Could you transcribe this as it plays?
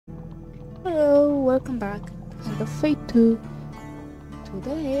Hello, welcome back. And the Fate 2.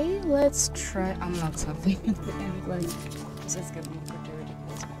 Today, let's try unlock something and like just get more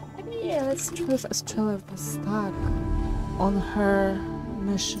ridiculous. Yeah, let's try if Estrella was stuck on her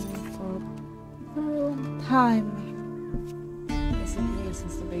mission for a very long time. Basically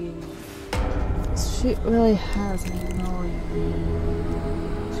since the beginning. She really has me knowing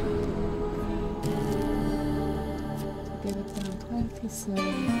to get it down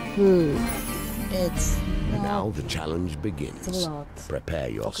 27 food. It's Now the challenge begins. a lot. Prepare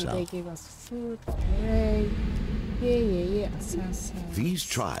Okay, yourself. they gave us food. Yay. Yeah. These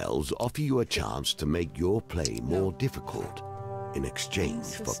trials offer you a chance to make your play more difficult in exchange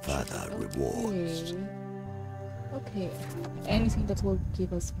for further rewards. Okay. Anything that will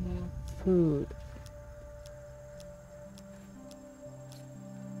give us more food.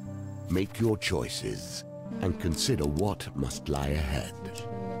 Make your choices and consider what must lie ahead.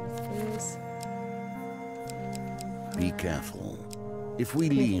 This. Be careful. If we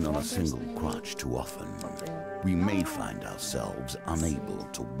lean on a single crutch too often, we may find ourselves unable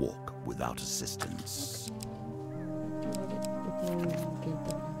to walk without assistance.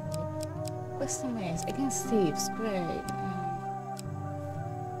 Question maze against thieves. Great.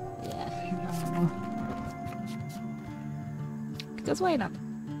 Yeah. Because why not?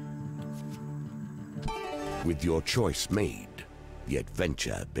 With your choice made, the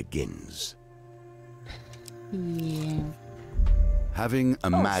adventure begins. Yeah. Having a Oh,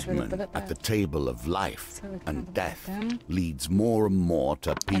 madman sorry, at the table of life So we can't and get death them. leads more and more to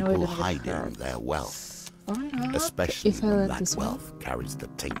we're people gonna get hiding hurt. their wealth, Or not. especially if I when let that this one. wealth carries the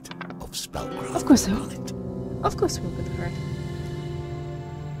taint of spellcraft Of course I on will. it. Of course we'll get hurt.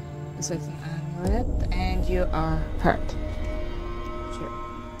 It's like an amulet and you are hurt. Sure.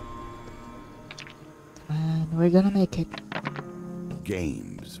 And we're gonna make it.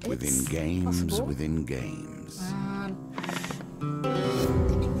 Games within It's games possible. within games.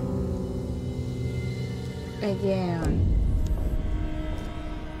 Again.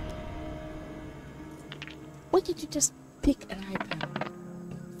 Why did you just pick an item?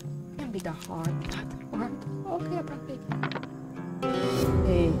 Can't be the hard part. Okay, apparently.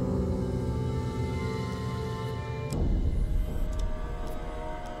 Hey.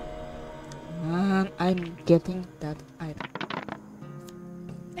 I'm getting that item.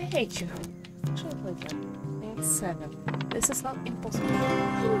 I hate you. Should like that. It's 7. This is not impossible.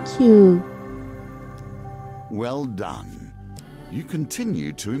 Thank you. Well done. You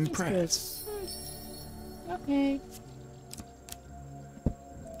continue to impress. Okay.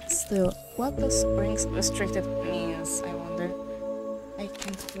 Still, what does rings restricted means? I wonder. I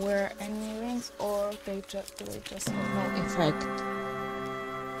can't wear any rings, or they just have no effect.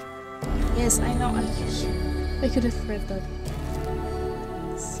 Yes, I know. I could have read that.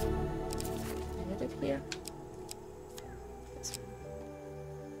 Yes. I read it here.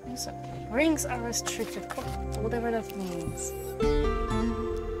 Rings are restricted. Whatever that means.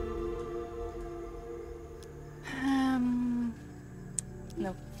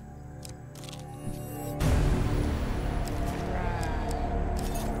 No.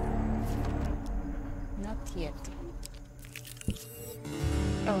 Not yet.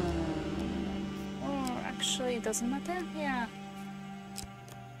 Oh, actually, it doesn't matter. Yeah.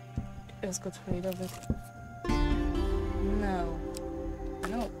 Just got rid of it. No.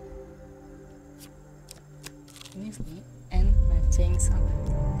 Miss me and my things are.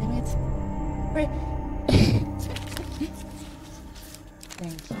 Damn it.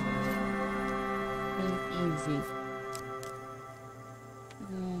 Thank you. Being easy.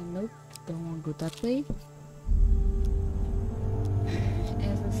 Nope, don't want to go that way.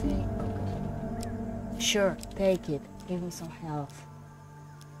 Everything. Okay. Sure, take it. Give me some health.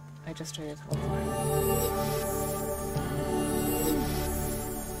 I just traded for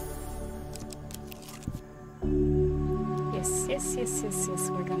Yes.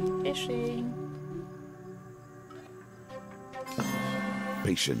 We're going fishing.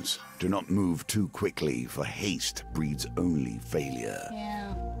 Patience. Do not move too quickly, for haste breeds only failure.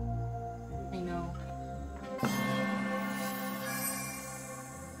 Yeah, I know.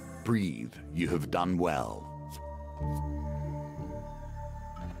 Breathe. You have done well.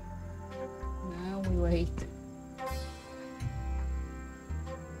 Now we wait.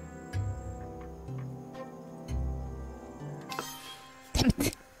 Damn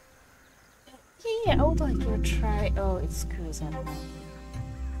it. Yeah, I would like to try. Oh, it screws up.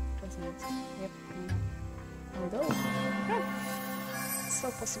 Doesn't it? Yep. Although, yeah, it's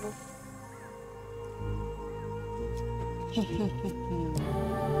still possible.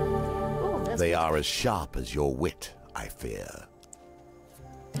 They are as sharp as your wit, I fear.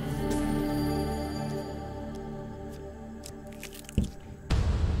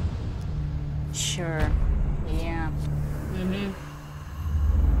 sure. Yeah. Mm-hmm.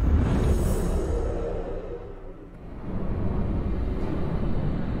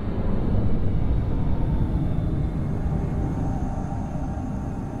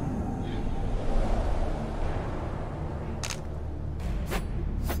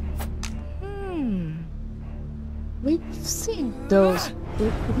 We've seen those. We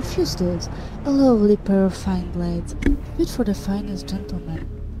refuse those. A lovely pair of fine blades, fit for the finest gentleman.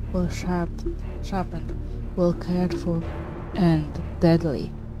 Well sharpened, well cared for, and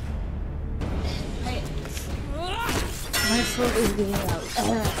deadly. My throat is giving out.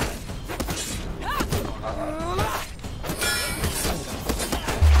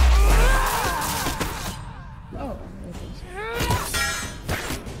 Oh,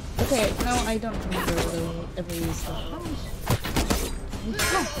 okay, now I don't remember ever used the house.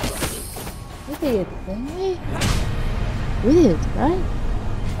 We did, didn't we? We did, right?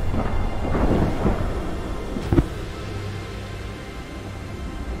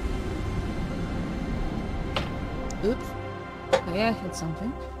 Oops. Okay, I hit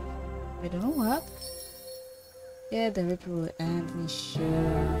something. I don't know what. Yeah, the Reaper will end me, sure.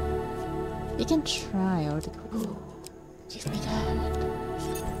 You can try, or the... Oh, give me that.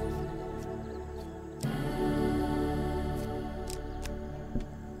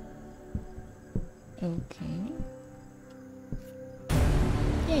 Okay.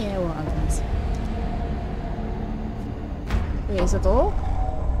 Yeah, well, advance. Wait, is that all?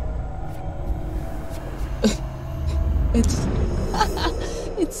 It's...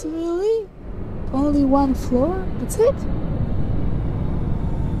 it's really? Only one floor? That's it?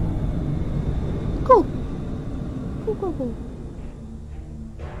 Cool. Cool.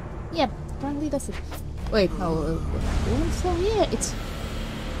 Yep, apparently that's it. Wait, no, one floor? Yeah, it's...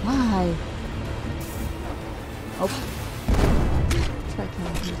 Why? Oh. Try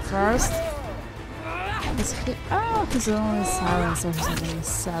counting first. Oh, he's only silencer, he's not an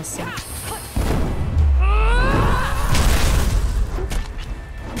assassin.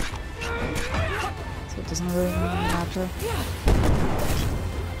 So it doesn't really matter.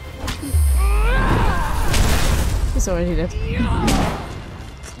 He's already dead.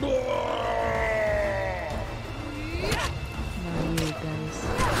 No, you guys.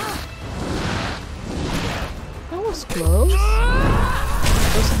 That was close.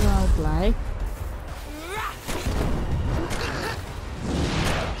 Doesn't look like.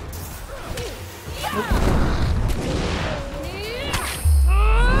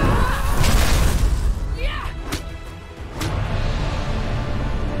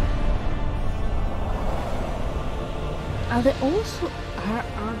 Are they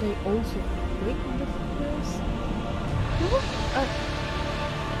also quick motherfuckers?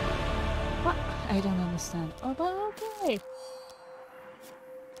 What? I don't understand. Oh, but okay.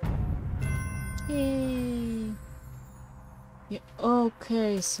 Yay. Yeah,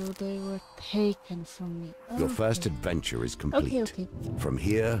 okay, so they were taken from me. Your first adventure is complete. Okay. From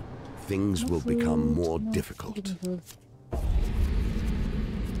here, things will become more difficult.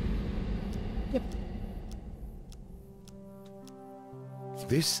 Yep.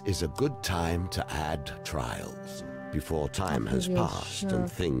 This is a good time to add trials, before time has passed and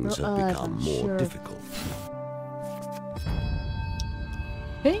things have become more difficult.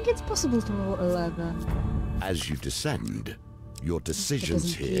 I think it's possible to roll 11. As you descend, your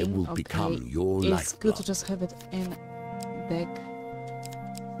decisions here will become your lifeblood. It's good to just have it in deck.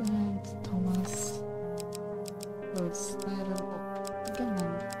 And Thomas. Lord Snyder. Come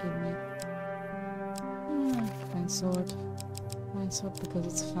on, give me. Fine sword. Because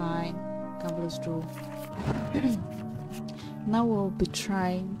it's fine. Cavalry's draw. Now we'll be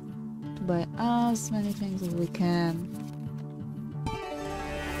trying to buy as many things as we can.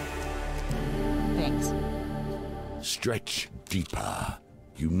 Thanks. Stretch deeper.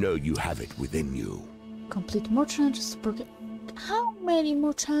 You know you have it within you. Complete more challenges to progress. How many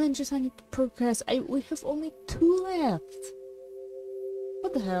more challenges I need to progress? We have only 2 left.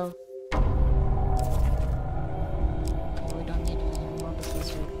 What the hell?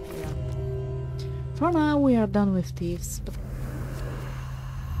 For now, we are done with thieves, but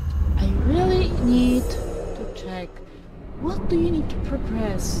I really need to check. What do you need to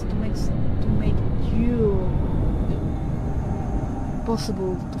progress to make you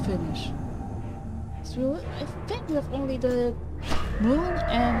possible to finish? So I think we have only the moon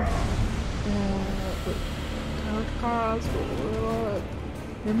and cards,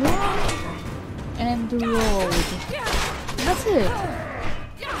 the moon and the road. That's it.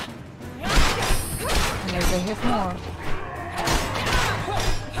 Unless I have more.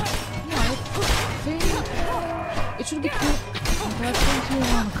 No, I think it should be cool. But I think you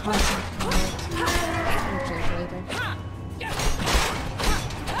want to concentrate. We'll check later.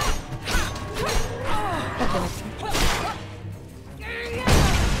 Okay.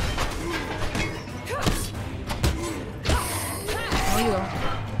 There you go.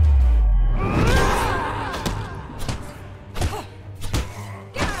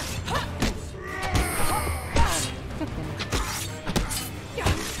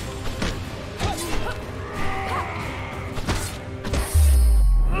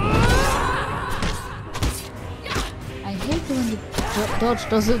 Dodge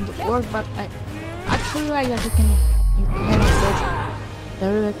doesn't work, but I actually like that you can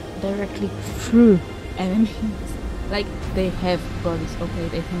dodge directly through enemies. Like they have bodies, okay,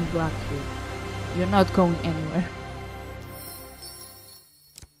 they can block you. You're not going anywhere.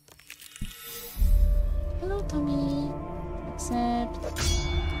 Hello, Tommy. Accept.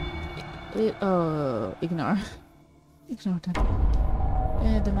 Ignore. Ignore that.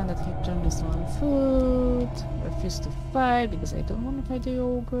 Demand that he join this one food. Refuse to fight because I don't want to fight the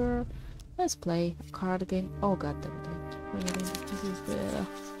ogre. Let's play a card game. Oh god damn it. This is the...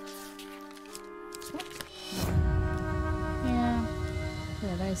 Yeah.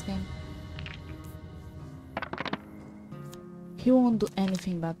 Nice game. He won't do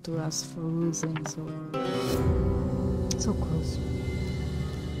anything bad to us for losing, so... So close.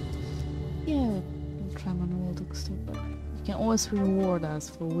 Yeah, try manual to stuff, but you can always reward us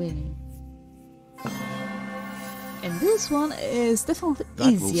for winning. And this one is definitely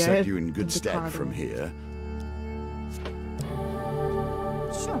easier. That will set you in good stead from here.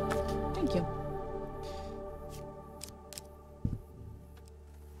 Sure, thank you.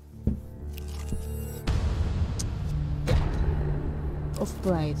 Of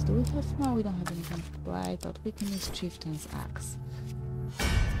blades, do we have? No, we don't have anything of blade, but we can use chieftain's axe.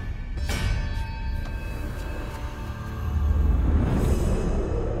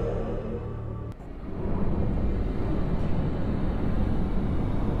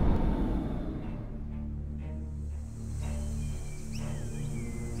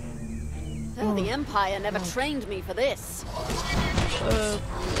 The Empire never trained me for this.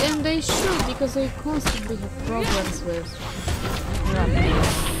 And they should, because they constantly have problems with running.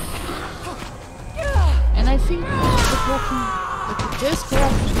 And I think this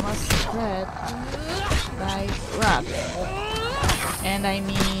corruption was spread by rats. And I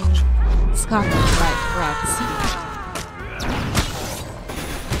mean scattered by rats.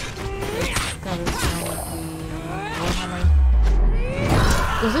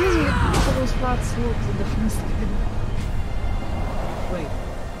 Because this is those rats look in the first game. Wait,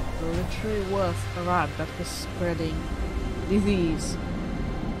 so literally was a rat that was spreading disease.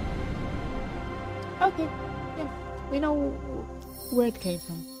 Okay, yeah, we know where it came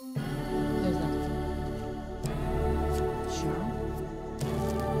from. There's that. Sure.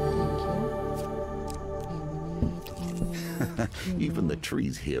 Thank you. Even the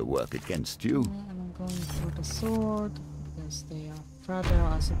trees here work against you. And I'm going for the sword because they are fragile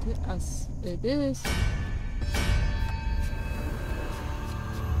as it is.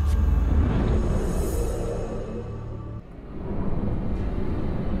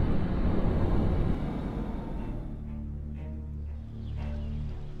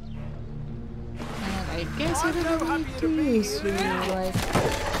 I guess I don't need to use you, like...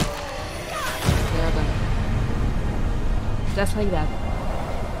 They're done. Just like that.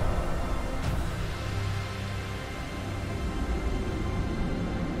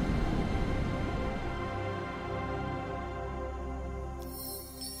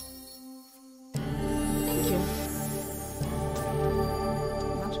 Thank you.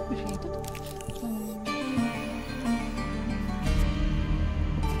 Much appreciated.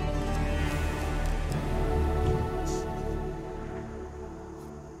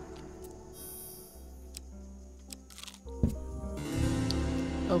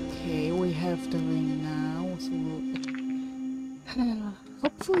 Okay, we have the ring now, so we'll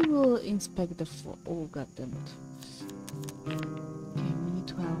hopefully we'll inspect the oh goddammit. Okay, we need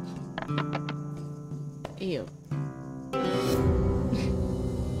 12. Ew. I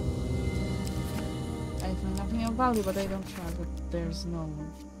find nothing of value, but I don't try, but there's no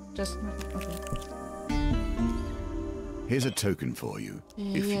one. Just okay. Here's a token for you,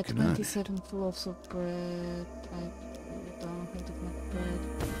 if Yeah, you can earn it. 27 full of bread. I don't have to make bread.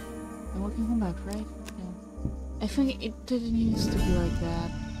 I'm working home back, right? Yeah. I think it didn't used to be like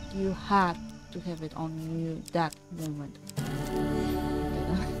that. You had to have it on you that moment.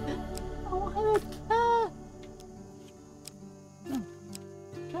 Oh, help! Ah! No.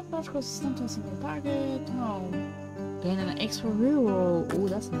 Trap dodge causes something single target. No. Gain an extra reroll. Oh,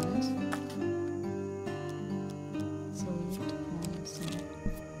 that's nice. So you need to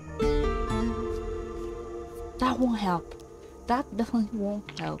won't help. That definitely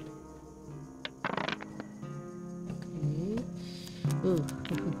won't help. Okay. Ooh.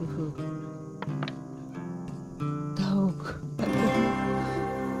 Dog.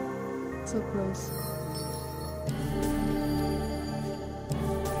 So close.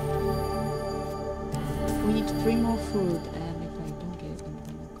 We need 3 more food, and if I don't get it, then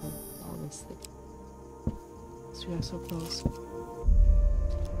I'm gonna go always sleep. So we are so close.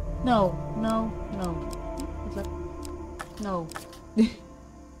 No. Is that... No.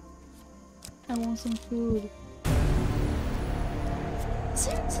 I want some food.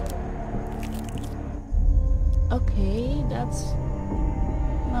 Sit. Okay, that's...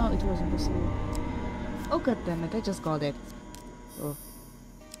 No, it wasn't possible. Oh god damn it, I just got it. Oh.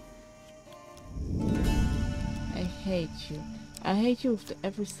 I hate you. I hate you with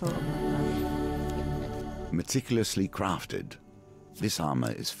every soul of my life. Meticulously crafted, this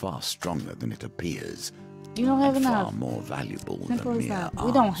armor is far stronger than it appears. You don't have and enough. Far more valuable Simple than as mere that. arms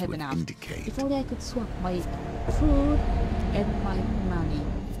We don't have would enough. indicate. If only I could swap my food and my money.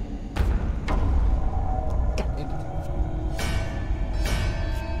 God damn it.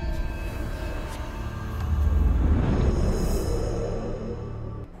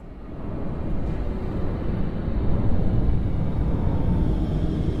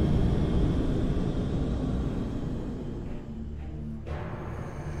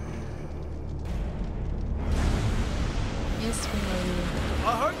 Yes, we know you. I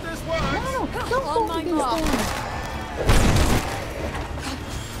heard this works. No, don't go on my this block. down.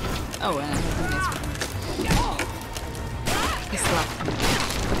 Oh, and I have to mess with him. He slapped me.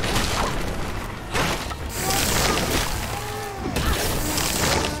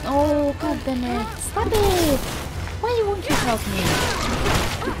 Oh, god damn it. Stop it! Why won't you help me?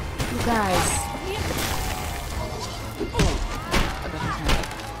 You guys.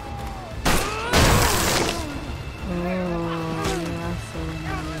 Oh, you are so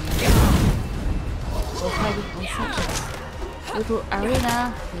mean. We're fighting on such a little arena.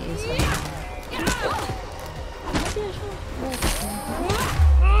 He is right now. Maybe I should let him.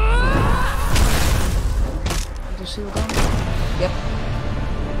 Is the shield on? Yep.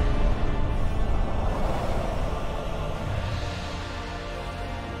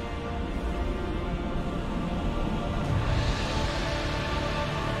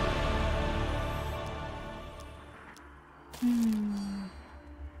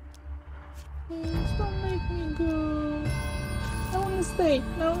 Please don't make me go. I wanna stay.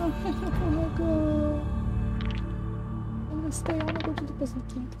 No, I don't wanna go. I wanna stay. I wanna go to the peasant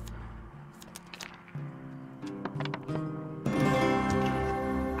king.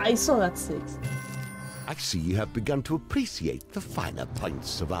 I saw that 6. I see you have begun to appreciate the finer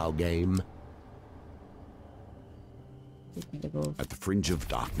points of our game. Give me the gold. At the fringe of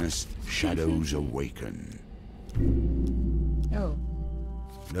darkness, shadows awaken. Oh.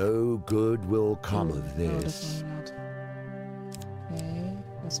 No good will come of No, this. definitely not. Okay,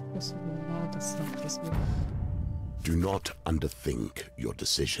 that's possible. No, that's not possible. Do not underthink your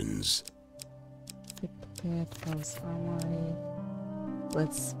decisions. Be prepared, palace armory.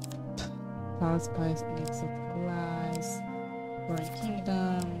 Let's palace spice and exit allies. Foreign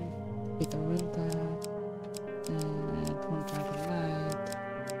kingdom. Bigger winter. And one dragon knight.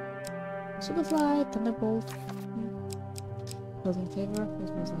 Superfly, thunderbolt. Was in favor. This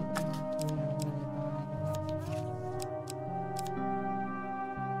was like, we are really behind.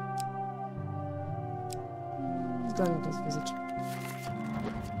 Gladiator's visit.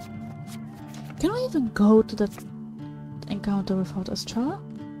 Can we even go to that encounter without Estrella?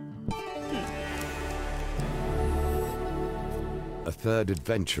 A third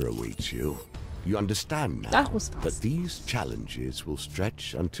adventure awaits you. You understand now That was that fast. these challenges will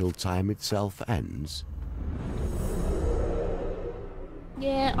stretch until time itself ends.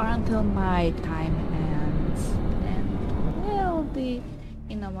 Yeah, or until my time ends. And we'll be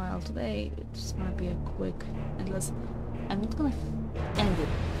in a while today. It's gonna be a quick, endless. I'm not gonna end it.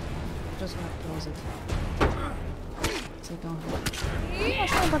 I'm just gonna close it. So I don't have. I'm not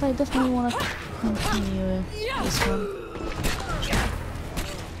sure, but I definitely wanna continue this one.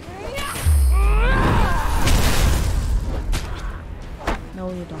 No,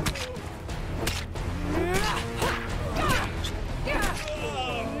 you don't.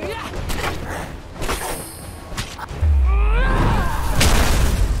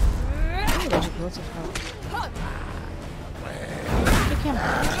 Oh, there's lots of help. You can.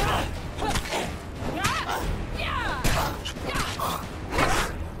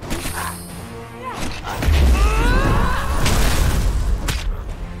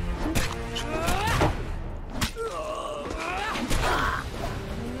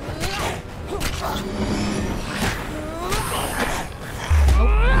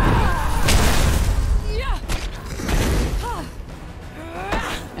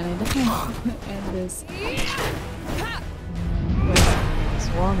 And I definitely end this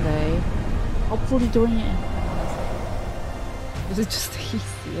one day. Hopefully doing it. This is just the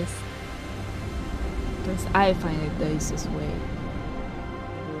easiest. Because I find it the easiest way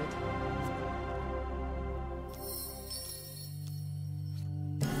to do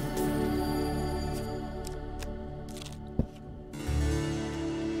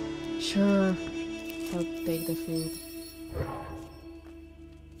it. Sure, I'll take the food.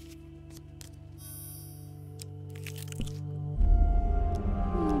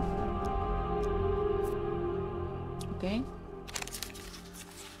 Okay.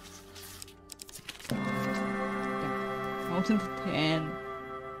 Mountain to 10.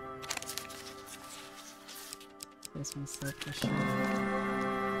 This one's so for sure.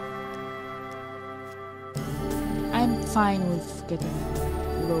 I'm fine with getting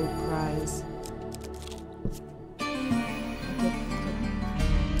low price. Okay.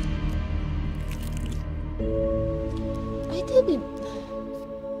 I did it.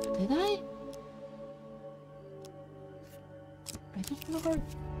 Did I? I don't remember.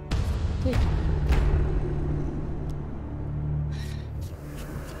 Wait.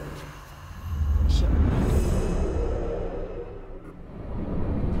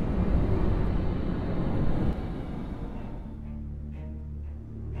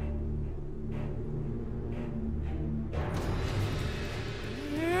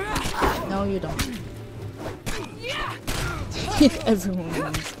 No, you don't. Everyone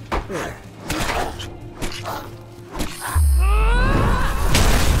wins.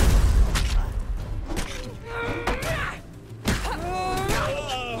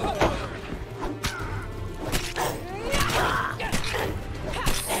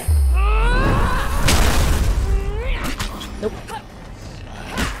 Nope.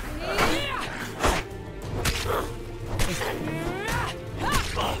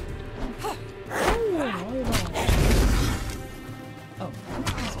 Oh,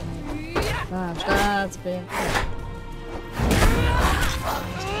 that's been. Oh,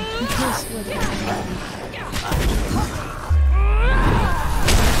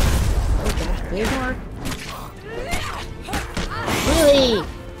 that's big work. Really?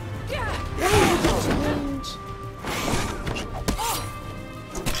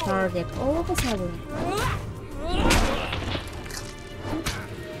 Target all of a sudden.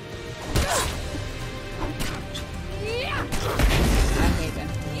 I hate them.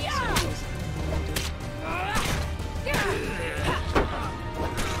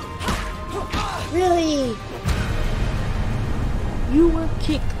 Really? You were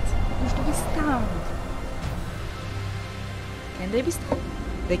kicked. You should be stunned. Can they be stunned?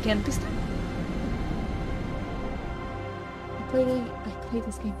 They can't be stunned. I played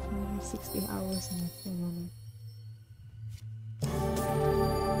this game for over 60 hours and I feel normal.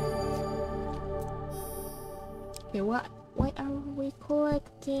 Okay, why are we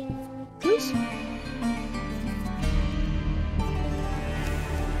collecting clues?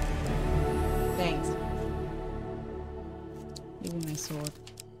 Thanks. Give me my sword.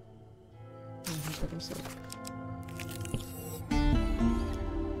 I have better sword.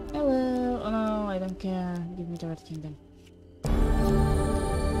 Hello! Oh no, I don't care. Give me the Red Kingdom.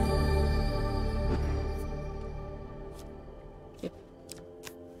 Yep.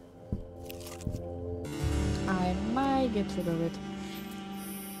 I might get rid of it.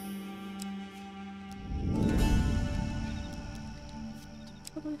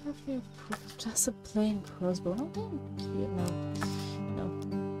 What do I have here? Just a plain crossbow. No, thank you. No. No.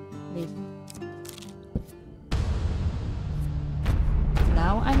 Leave.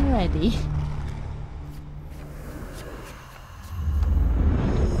 Now I'm ready.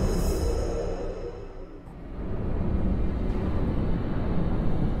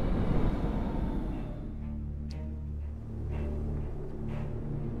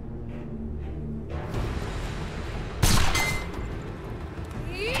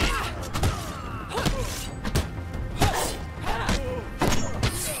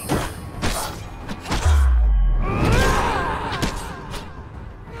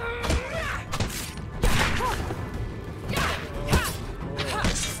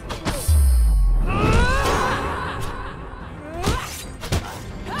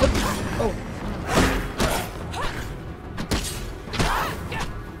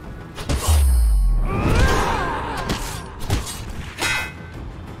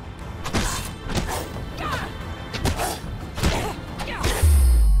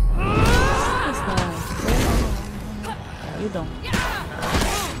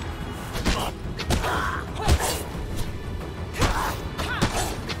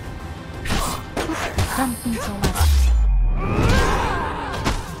 Jumping so much.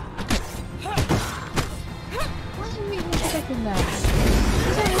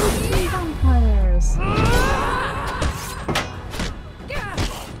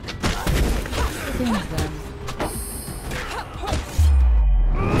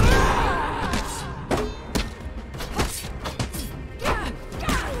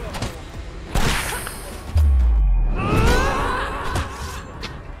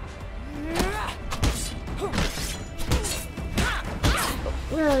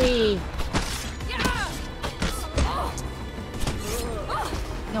 literally.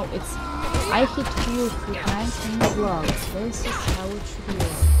 No, it's I hit you 3 times and you block. This is how it should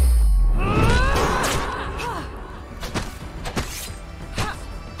work.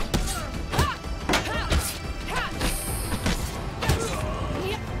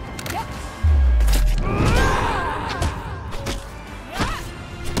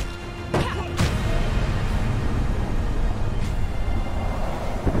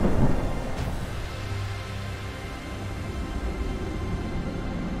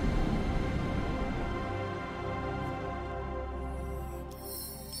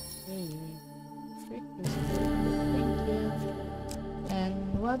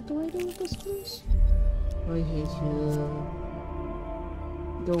 What do I do with this place? I hate you.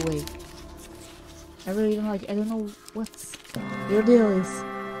 Go away. I really don't like it. I don't know what your deal is.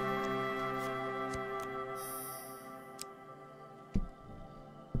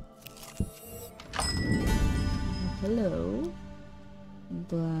 Hello.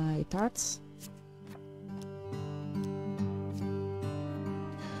 Buy tarts.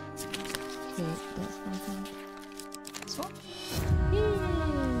 Okay, that's nothing. This one?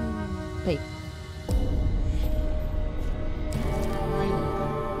 Pay.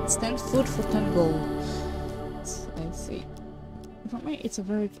 Stand food for 10 gold. I see. For me, it's a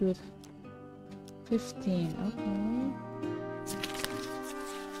very good 15. Okay.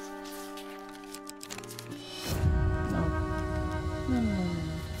 No. No.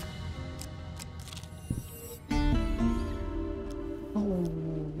 Oh,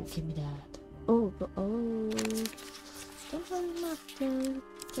 give me that. Oh. Don't worry, matter.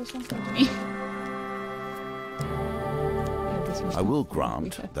 Just don't touch me. I will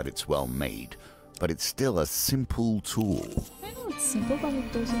grant that it's well made, but it's still a simple tool. I know it's simple, but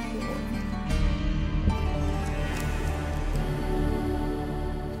it doesn't work.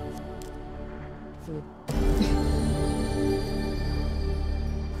 Food.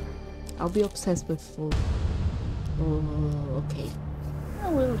 I'll be obsessed with food. Oh, okay. I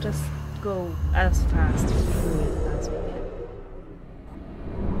will just go as fast through it as we can.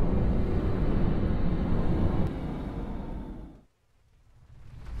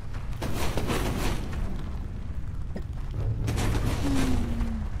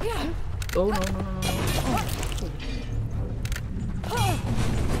 Oh no.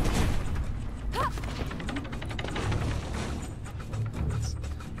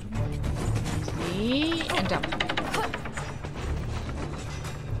 Easy and jump.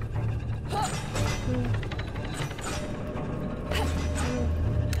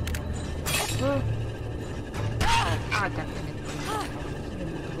 Ah, damn it.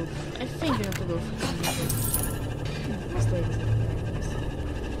 I think you have to go for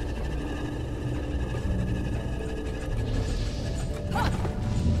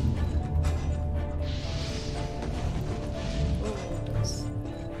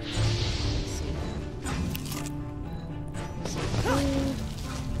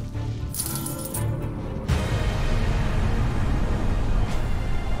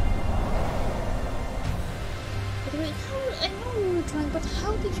but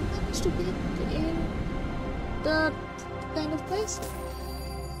how did you manage to get in that kind of place?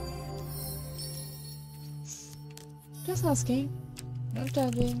 Just asking. Not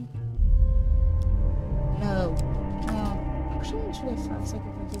judging. No. Actually, should I find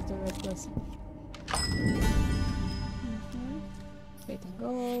sacrifice is the right person? Wait and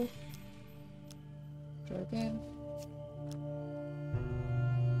go. Try again.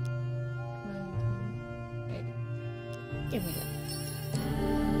 Give me that. I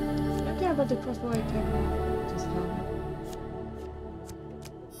don't care about the crossbow, I can just help me.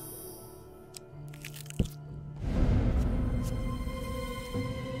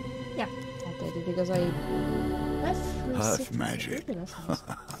 Yeah, I'll take it because I left Earth magic.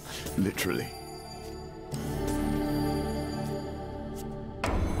 Literally.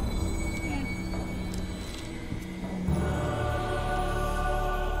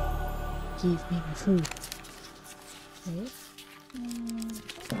 Give me my food. Okay.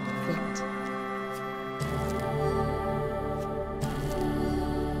 Wait.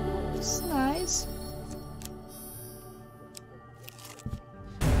 It's nice.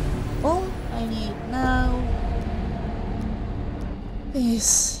 All I need now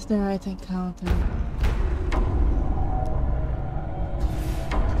is the right encounter.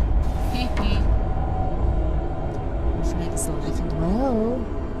 Which makes life and well.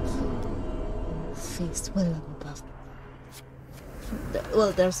 Faced well above.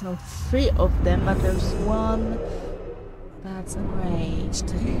 Well, there's no 3 of them, but there's one that's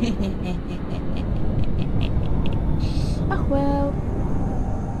enraged. Oh well.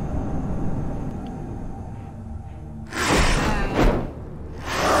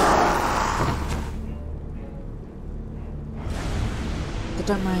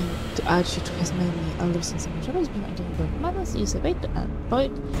 don't mind to add you to his menu. I'll listen to some troubles behind him, but must use a way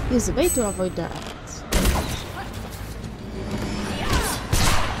to avoid their efforts.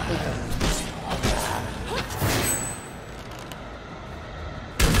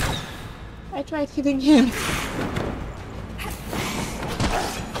 I tried hitting him.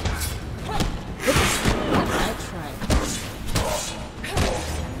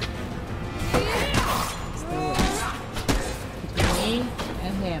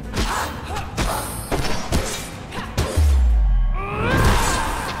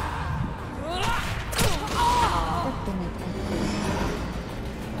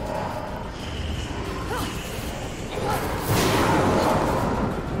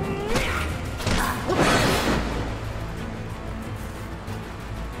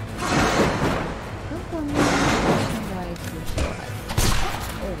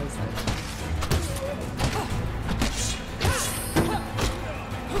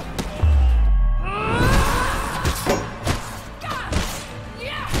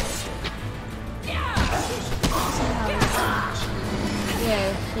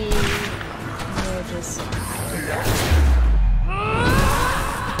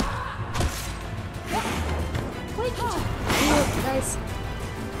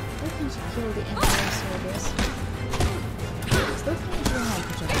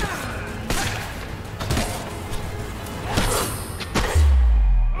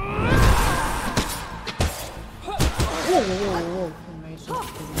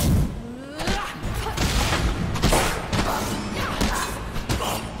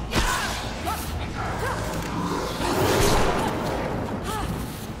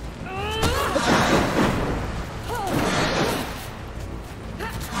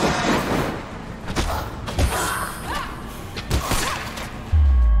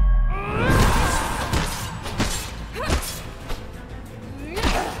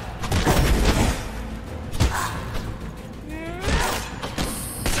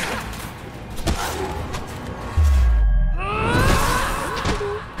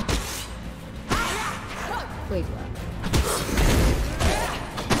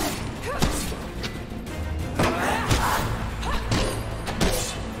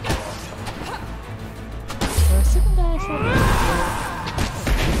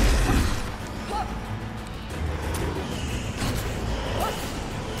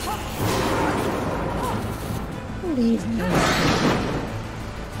 Leave me.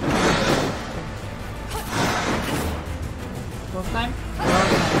 Fourth time?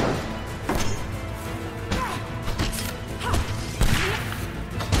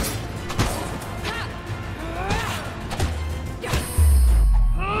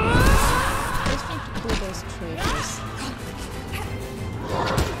 Just need to pull those traitors.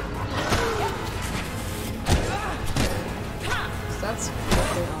 So that's what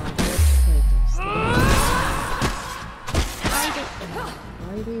they are. They're traitors.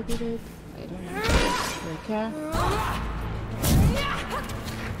 Why do you do it? I don't know. Do I care?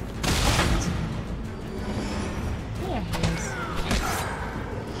 Yeah, he is.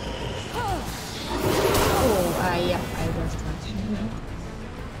 Oh, yeah, I was touching him.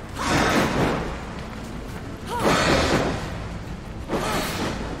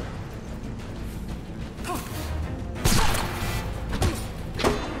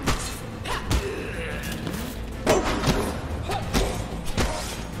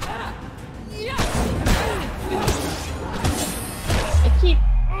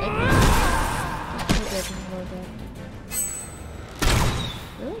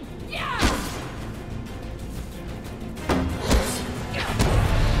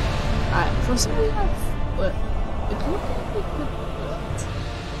 For some reason, it looked like we could.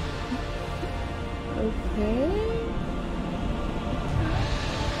 Okay.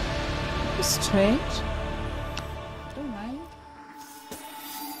 It's strange. Don't mind.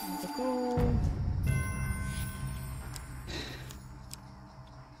 Another goal.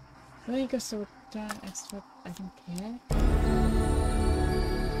 I think I saw that extra. I don't care.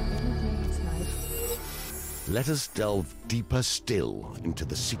 Everything is nice. Let us delve deeper still into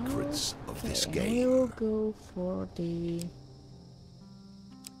the secrets of this game. We'll go for the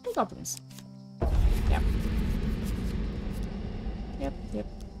goblins. Yep. Yep.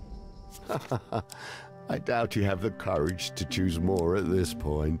 I doubt you have the courage to choose more at this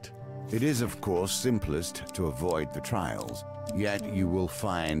point. It is, of course, simplest to avoid the trials, yet you will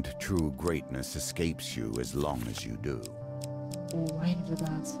find true greatness escapes you as long as you do. Oh, I never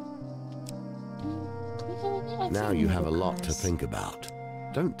that. Now you have a lot to think about.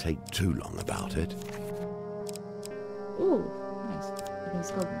 Don't take too long about it. Ooh, nice.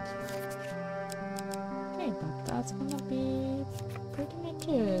 These goblins. Okay, but that's gonna be pretty much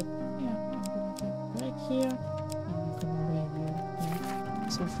it. Yeah, I'm gonna get right here. I'm gonna leave you here.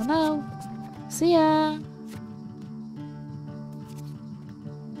 So for now, see ya!